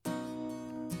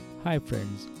Hi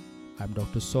friends, I'm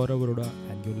Dr. Saurav Arora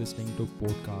and you're listening to a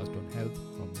podcast on health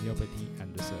from Homeopathy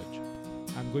and research.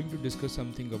 I'm going to discuss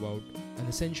something about an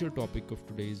essential topic of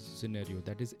today's scenario,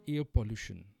 that is air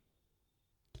pollution.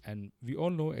 And we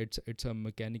all know it's a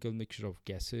mechanical mixture of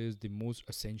gases, the most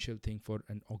essential thing for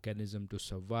an organism to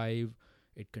survive.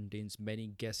 It contains many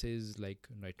gases like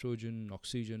nitrogen,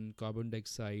 oxygen, carbon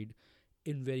dioxide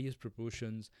in various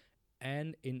proportions,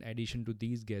 and in addition to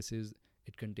these gases,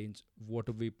 it contains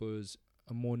water vapors,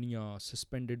 ammonia,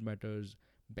 suspended matters,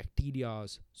 bacteria,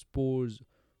 spores,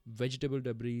 vegetable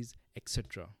debris,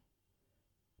 etc.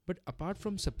 But apart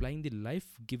from supplying the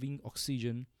life giving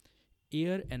oxygen,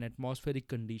 air and atmospheric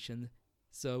conditions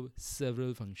serve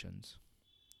several functions.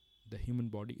 The human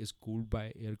body is cooled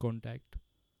by air contact.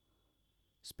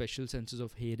 Special senses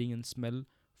of hearing and smell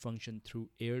function through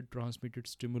air transmitted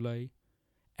stimuli,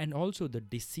 and also the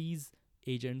disease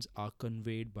agents are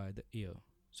conveyed by the air.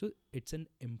 So it's an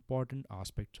important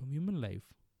aspect of human life.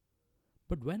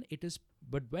 But when it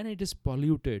is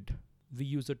polluted, we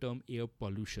use the term air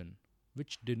pollution,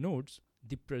 which denotes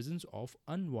the presence of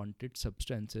unwanted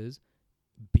substances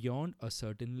beyond a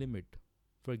certain limit.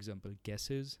 For example,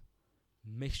 gases,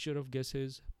 mixture of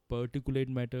gases, particulate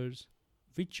matters,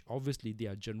 which obviously they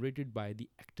are generated by the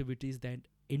activities that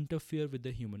interfere with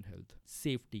the human health,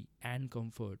 safety, and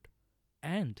comfort,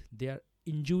 and they are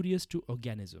injurious to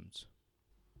organisms.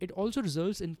 It also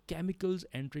results in chemicals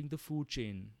entering the food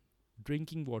chain,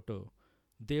 drinking water,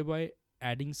 thereby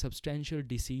adding substantial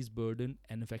disease burden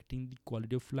and affecting the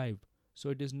quality of life. So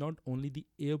it is not only the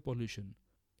air pollution,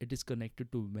 it is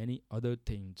connected to many other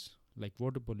things like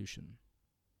water pollution.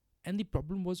 And the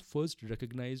problem was first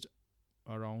recognized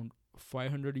around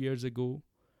 500 years ago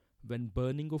when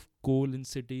burning of coal in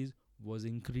cities was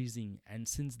increasing, and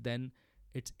since then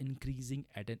it's increasing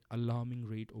at an alarming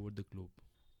rate over the globe.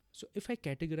 So if I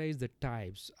categorize the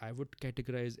types, I would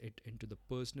categorize it into the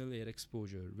personal air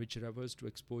exposure, which refers to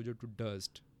exposure to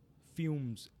dust,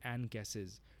 fumes and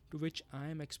gases to which I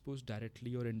am exposed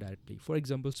directly or indirectly. For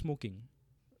example, smoking.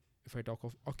 If I talk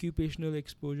of occupational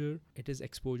exposure, it is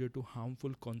exposure to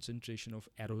harmful concentration of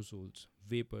aerosols,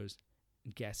 vapors,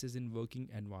 gases in working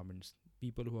environments.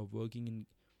 People who are working in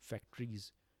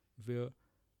factories where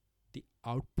the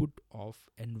output of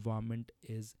environment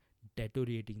is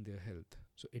deteriorating their health.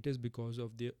 So it is because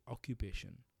of their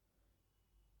occupation.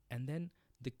 And then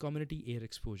the community air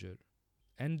exposure.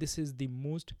 And this is the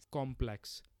most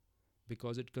complex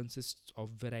because it consists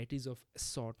of varieties of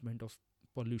assortment of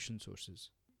pollution sources,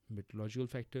 meteorological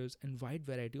factors, and wide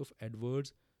variety of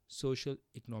adverse social,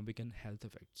 economic, and health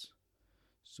effects.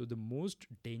 So the most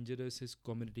dangerous is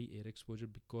community air exposure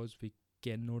because we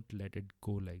cannot let it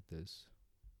go like this.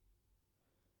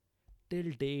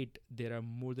 Till date, there are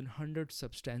more than 100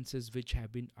 substances which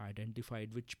have been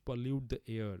identified which pollute the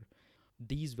air.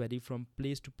 These vary from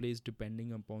place to place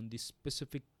depending upon the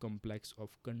specific complex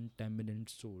of contaminant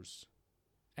source.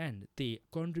 And they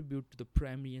contribute to the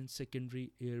primary and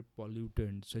secondary air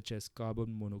pollutants such as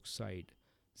carbon monoxide,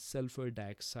 sulfur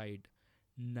dioxide,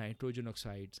 nitrogen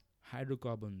oxides,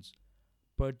 hydrocarbons,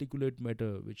 particulate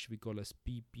matter, which we call as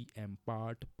ppm,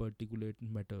 part particulate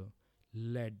matter,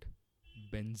 lead,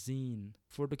 benzene,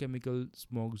 photochemical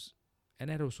smogs, and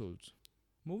aerosols.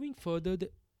 Moving further,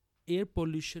 the air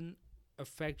pollution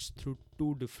affects through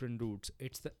two different routes.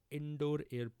 It's the indoor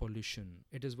air pollution.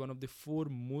 It is one of the four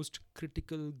most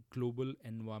critical global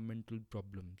environmental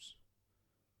problems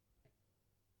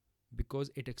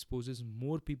because it exposes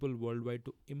more people worldwide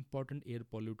to important air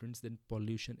pollutants than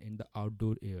pollution in the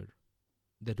outdoor air.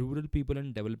 The rural people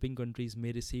in developing countries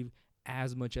may receive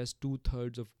as much as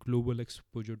two-thirds of global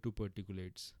exposure to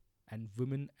particulates, and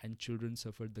women and children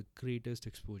suffer the greatest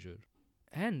exposure.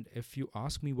 And if you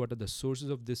ask me what are the sources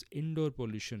of this indoor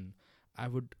pollution, I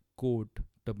would quote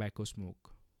tobacco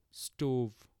smoke,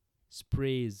 stove,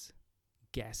 sprays,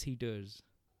 gas heaters,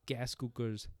 gas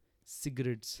cookers,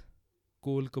 cigarettes,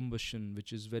 coal combustion,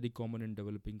 which is very common in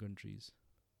developing countries,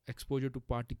 exposure to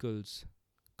particles,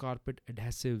 carpet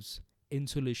adhesives,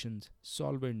 insulations,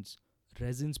 solvents,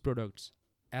 resins products,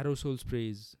 aerosol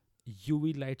sprays,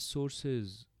 UV light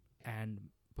sources, and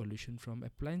pollution from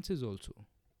appliances also.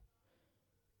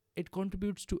 It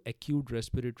contributes to acute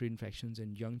respiratory infections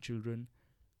in young children,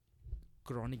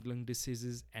 chronic lung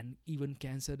diseases, and even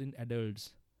cancer in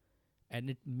adults, and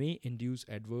it may induce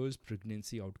adverse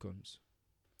pregnancy outcomes.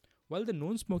 While the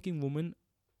non smoking women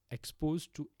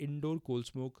exposed to indoor coal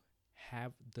smoke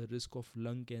have the risk of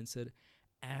lung cancer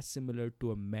as similar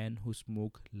to a man who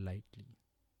smoke lightly.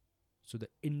 So the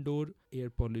indoor air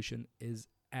pollution is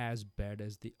as bad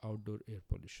as the outdoor air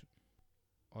pollution,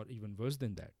 or even worse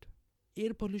than that.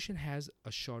 Air pollution has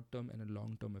a short term and a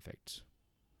long term effects.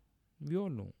 We all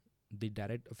know the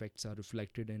direct effects are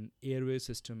reflected in airway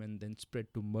system and then spread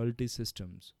to multi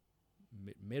systems.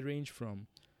 May range from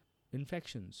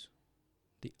infections,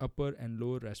 the upper and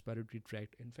lower respiratory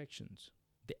tract infections,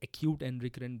 the acute and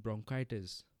recurrent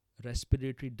bronchitis,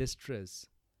 respiratory distress,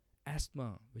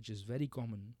 asthma, which is very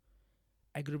common,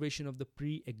 aggravation of the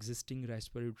pre existing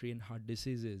respiratory and heart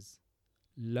diseases,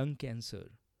 lung cancer.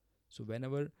 So,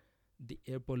 whenever the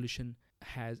air pollution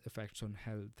has effects on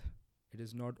health, it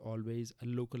is not always a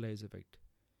localized effect.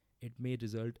 It may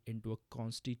result into a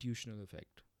constitutional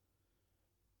effect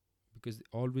because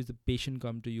always the patient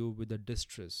come to you with a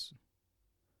distress.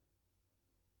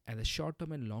 And the short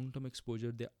term and long term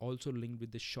exposure, they are also linked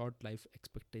with the short life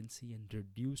expectancy and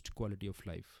reduced quality of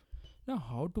life. Now,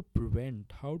 how to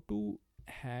prevent, how to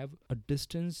have a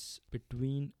distance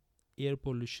between air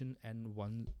pollution and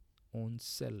one's own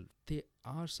self? There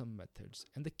are some methods,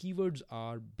 and the keywords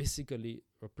are basically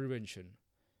prevention.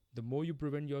 The more you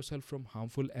prevent yourself from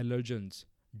harmful allergens,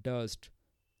 dust,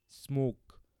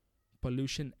 smoke,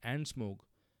 pollution, and smoke,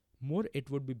 more it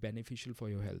would be beneficial for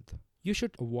your health. You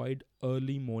should avoid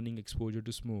early morning exposure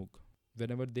to smoke.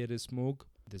 Whenever there is smoke,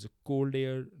 there's a cold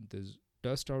air, there's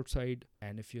dust outside,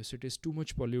 and if your city is too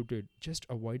much polluted, just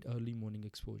avoid early morning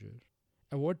exposure.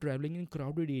 Avoid traveling in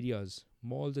crowded areas,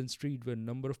 malls and streets where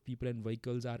number of people and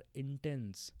vehicles are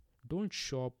intense. Don't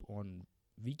shop on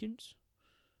weekends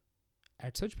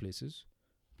at such places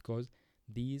because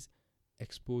these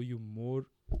expose you more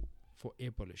for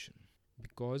air pollution.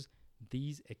 Because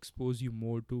these expose you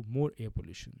more to more air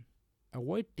pollution.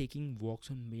 Avoid taking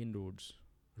walks on main roads.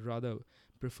 Rather,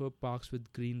 prefer parks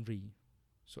with greenery.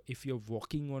 So, if you're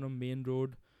walking on a main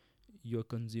road, you're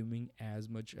consuming as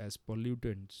much as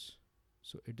pollutants.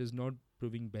 So, it is not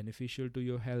proving beneficial to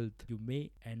your health. You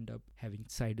may end up having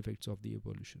side effects of the air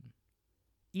pollution.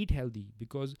 Eat healthy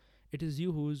because it is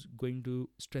you who is going to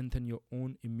strengthen your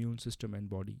own immune system and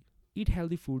body. Eat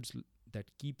healthy foods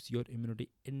that keeps your immunity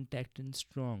intact and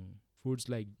strong. Foods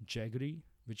like jaggery,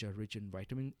 which are rich in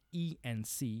vitamin E and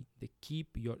C, they keep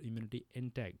your immunity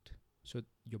intact. So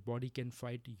your body can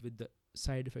fight with the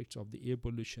side effects of the air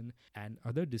pollution and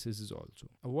other diseases also.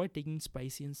 Avoid taking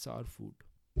spicy and sour food.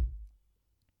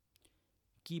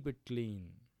 Keep it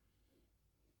clean.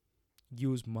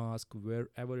 Use mask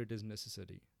wherever it is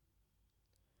necessary.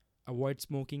 Avoid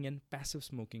smoking and passive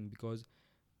smoking because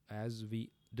as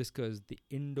we discussed, the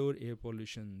indoor air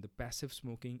pollution, the passive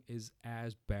smoking is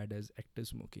as bad as active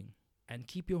smoking. And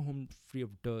keep your home free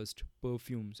of dust,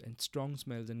 perfumes, and strong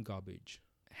smells and garbage.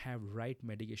 Have right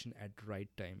medication at right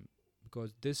time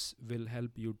because this will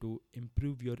help you to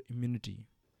improve your immunity.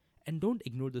 And don't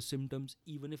ignore the symptoms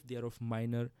even if they are of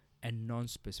minor and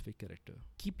non-specific character.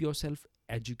 Keep yourself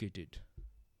educated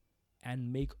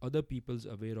and make other peoples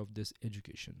aware of this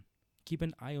education. Keep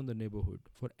an eye on the neighborhood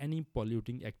for any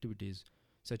polluting activities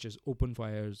such as open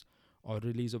fires or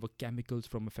release of chemicals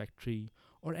from a factory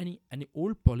or any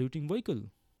old polluting vehicle.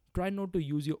 Try not to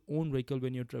use your own vehicle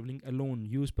when you're traveling alone.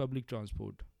 Use public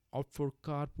transport. Opt for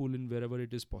carpooling wherever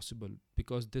it is possible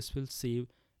because this will save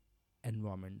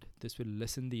environment. This will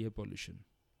lessen the air pollution.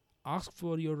 Ask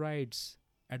for your rights.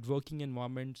 At working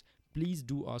environments, please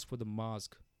do ask for the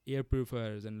mask, air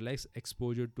purifiers and less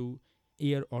exposure to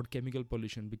air or chemical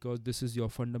pollution because this is your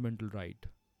fundamental right.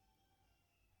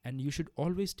 And you should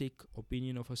always take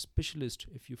opinion of a specialist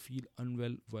if you feel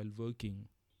unwell while working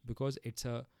because it's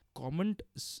a government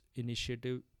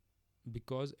initiative,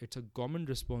 because it's a government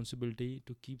responsibility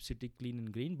to keep city clean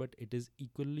and green, but it is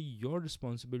equally your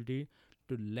responsibility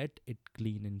to let it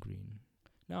clean and green.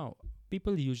 Now,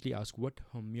 people usually ask what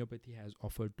homeopathy has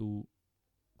offered to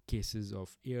cases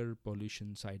of air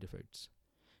pollution side effects.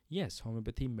 Yes,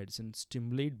 homeopathy medicine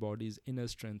stimulate body's inner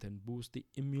strength and boost the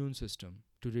immune system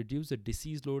to reduce the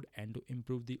disease load and to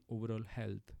improve the overall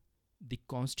health. The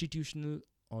constitutional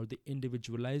or the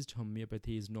individualized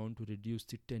homeopathy is known to reduce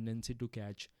the tendency to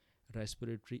catch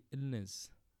respiratory illness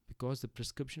because the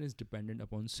prescription is dependent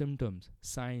upon symptoms,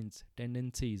 signs,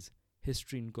 tendencies,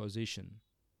 history and causation.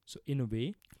 So in a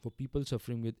way, for people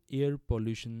suffering with air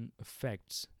pollution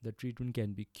effects, the treatment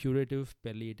can be curative,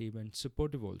 palliative and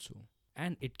supportive also.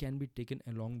 And it can be taken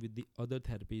along with the other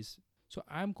therapies. So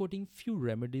I am quoting few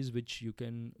remedies which you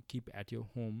can keep at your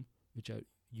home, which are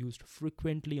used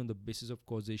frequently on the basis of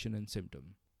causation and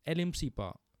symptom.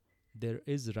 LMCPA, there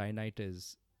is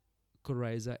rhinitis,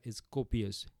 coryza is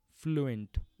copious,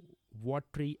 fluent,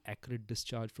 watery acrid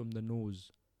discharge from the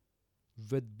nose,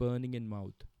 with burning in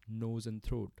mouth, nose and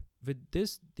throat. With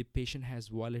this, the patient has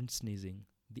violent sneezing,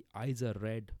 the eyes are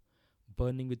red,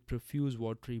 burning with profuse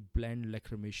watery bland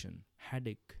lacrimation,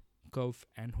 headache, cough,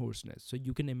 and hoarseness. So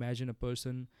you can imagine a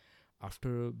person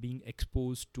after being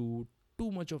exposed to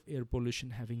too much of air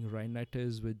pollution having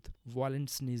rhinitis with violent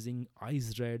sneezing,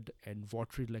 eyes red, and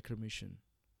watery lacrimation.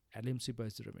 Alimsiba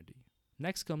is the remedy.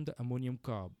 Next come the ammonium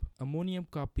carb. Ammonium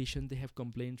carb patients, they have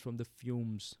complaints from the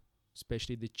fumes,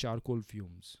 especially the charcoal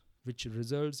fumes, which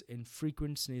results in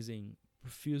frequent sneezing,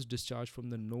 profuse discharge from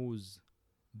the nose,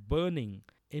 burning.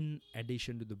 In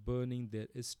addition to the burning, there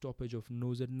is stoppage of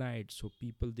nose at night. So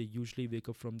people, they usually wake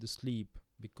up from the sleep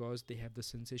because they have the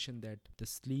sensation that the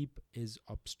sleep is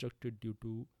obstructed due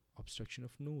to obstruction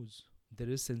of nose. There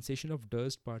is sensation of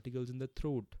dust particles in the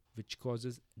throat, which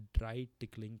causes dry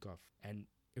tickling cough, and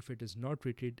if it is not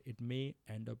treated, it may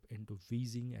end up into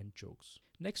wheezing and chokes.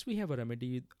 Next, we have a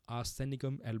remedy,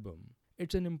 arsenicum album.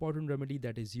 It's an important remedy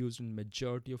that is used in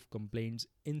majority of complaints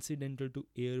incidental to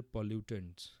air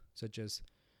pollutants such as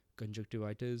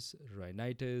conjunctivitis,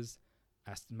 rhinitis,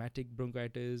 asthmatic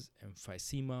bronchitis,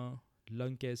 emphysema,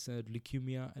 lung cancer,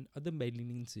 leukemia, and other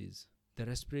malignancies. The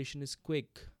respiration is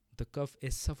quick, the cough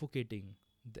is suffocating,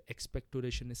 the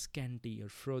expectoration is scanty or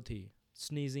frothy,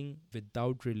 sneezing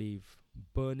without relief,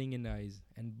 burning in eyes,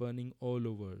 and burning all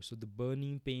over. So the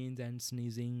burning pains and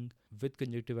sneezing with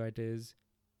conjunctivitis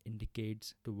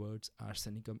indicates towards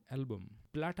arsenicum album.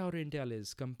 Plata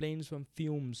orientalis complains from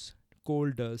fumes,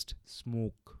 coal dust,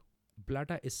 smoke.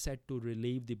 Plata is said to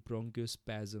relieve the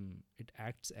bronchospasm. It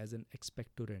acts as an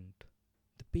expectorant.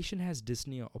 The patient has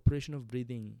dyspnea, operation of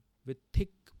breathing with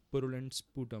thick purulent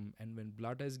sputum, and when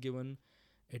plata is given,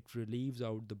 it relieves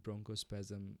out the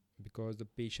bronchospasm because the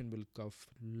patient will cough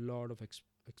lot of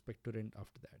expectorant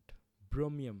after that.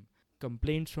 Bromium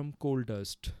complaints from coal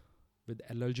dust with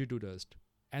allergy to dust,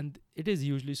 and it is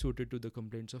usually suited to the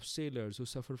complaints of sailors who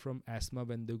suffer from asthma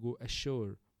when they go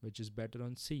ashore, which is better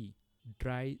on sea.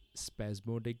 Dry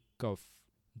spasmodic cough.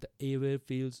 The airway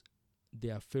feels they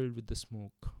are filled with the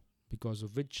smoke, because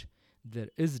of which there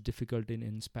is difficulty in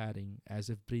inspiring as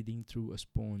if breathing through a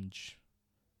sponge.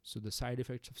 So the side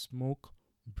effects of smoke,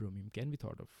 bromium can be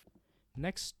thought of.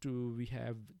 Next we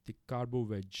have the carbo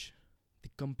wedge. The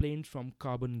complaints from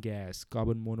carbon gas,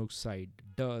 carbon monoxide,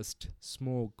 dust,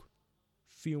 smoke,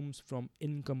 fumes from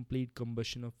incomplete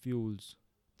combustion of fuels.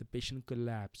 The patient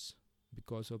collapse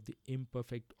because of the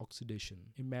imperfect oxidation.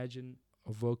 Imagine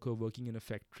a worker working in a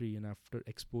factory and after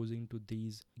exposing to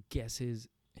these gases,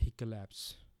 he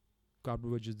collapses. Carbo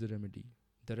wedge is the remedy.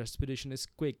 The respiration is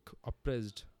quick,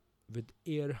 oppressed, with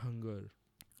air hunger,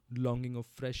 longing of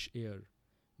fresh air,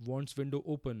 wants window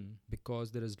open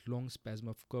because there is long spasm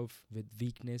of cough with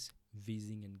weakness,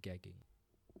 wheezing and gagging.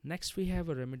 Next we have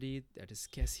a remedy that is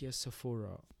Cassia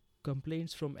sophora.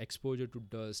 Complaints from exposure to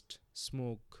dust,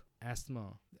 smoke,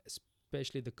 asthma,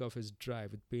 especially the cough is dry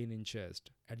with pain in chest.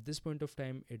 At this point of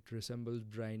time it resembles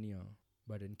bryonia.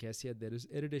 But in cassia there is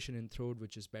irritation in throat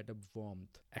which is better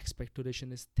warmth.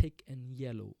 Expectoration is thick and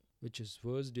yellow, which is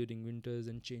worse during winters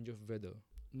and change of weather.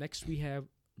 Next we have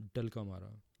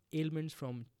dulcamara. Ailments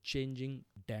from changing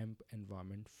damp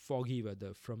environment, foggy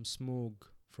weather, from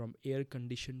smoke, from air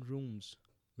conditioned rooms,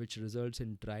 which results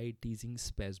in dry teasing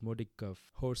spasmodic cough,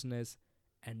 hoarseness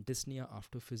and dyspnea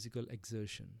after physical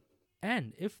exertion.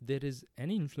 And if there is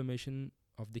any inflammation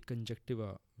of the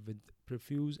conjunctiva with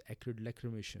profuse acrid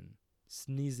lacrimation,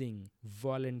 sneezing,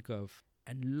 violent cough,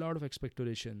 and lot of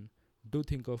expectoration, do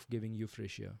think of giving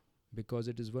euphrasia because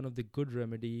it is one of the good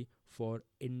remedy for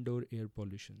indoor air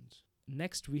pollutions.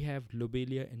 Next we have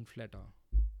lobelia inflata,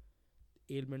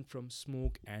 ailment from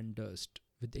smoke and dust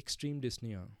with extreme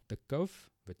dyspnea, the cough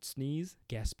with sneeze,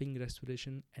 gasping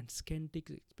respiration and scanty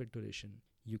expectoration.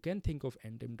 You can think of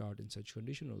antim in such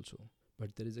condition also,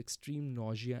 but there is extreme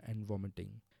nausea and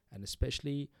vomiting, and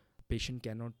especially patient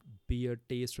cannot bear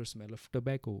taste or smell of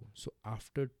tobacco. So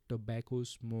after tobacco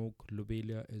smoke,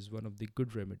 lobelia is one of the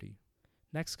good remedy.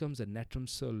 Next comes the natrum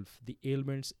sulph, the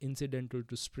ailments incidental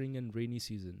to spring and rainy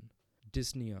season.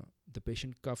 Dyspnea, the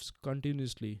patient coughs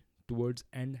continuously towards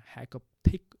and hack up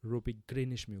thick ropey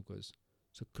greenish mucus.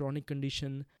 So chronic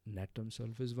condition, natrum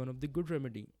sulph is one of the good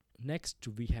remedy. Next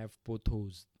we have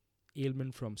pothos,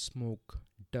 ailment from smoke,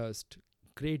 dust,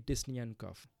 great dyspnea and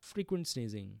cough, frequent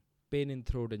sneezing, pain in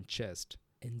throat and chest,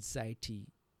 anxiety,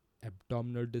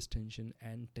 abdominal distension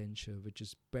and tensure, which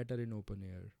is better in open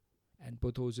air. And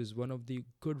pothos is one of the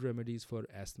good remedies for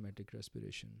asthmatic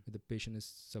respiration. The patient is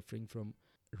suffering from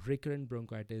recurrent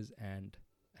bronchitis and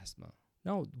asthma.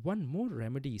 Now, one more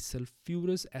remedy,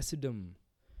 sulfurous acidum,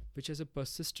 which has a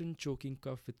persistent choking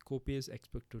cough with copious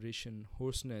expectoration,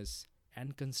 hoarseness,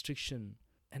 and constriction.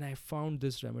 And I found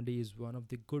this remedy is one of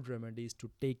the good remedies to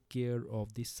take care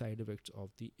of the side effects of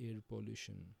the air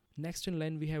pollution. Next in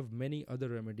line, we have many other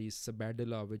remedies.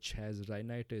 Sabadilla, which has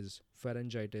rhinitis,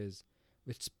 pharyngitis,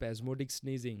 with spasmodic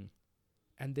sneezing,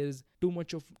 and there is too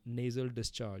much of nasal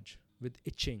discharge with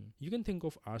itching. You can think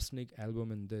of arsenic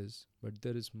album in this, but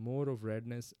there is more of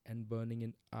redness and burning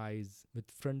in eyes with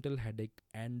frontal headache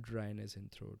and dryness in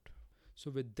throat.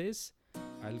 So with this,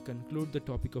 I'll conclude the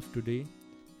topic of today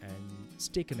and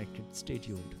stay connected, stay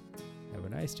tuned. Have a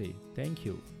nice day. Thank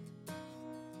you.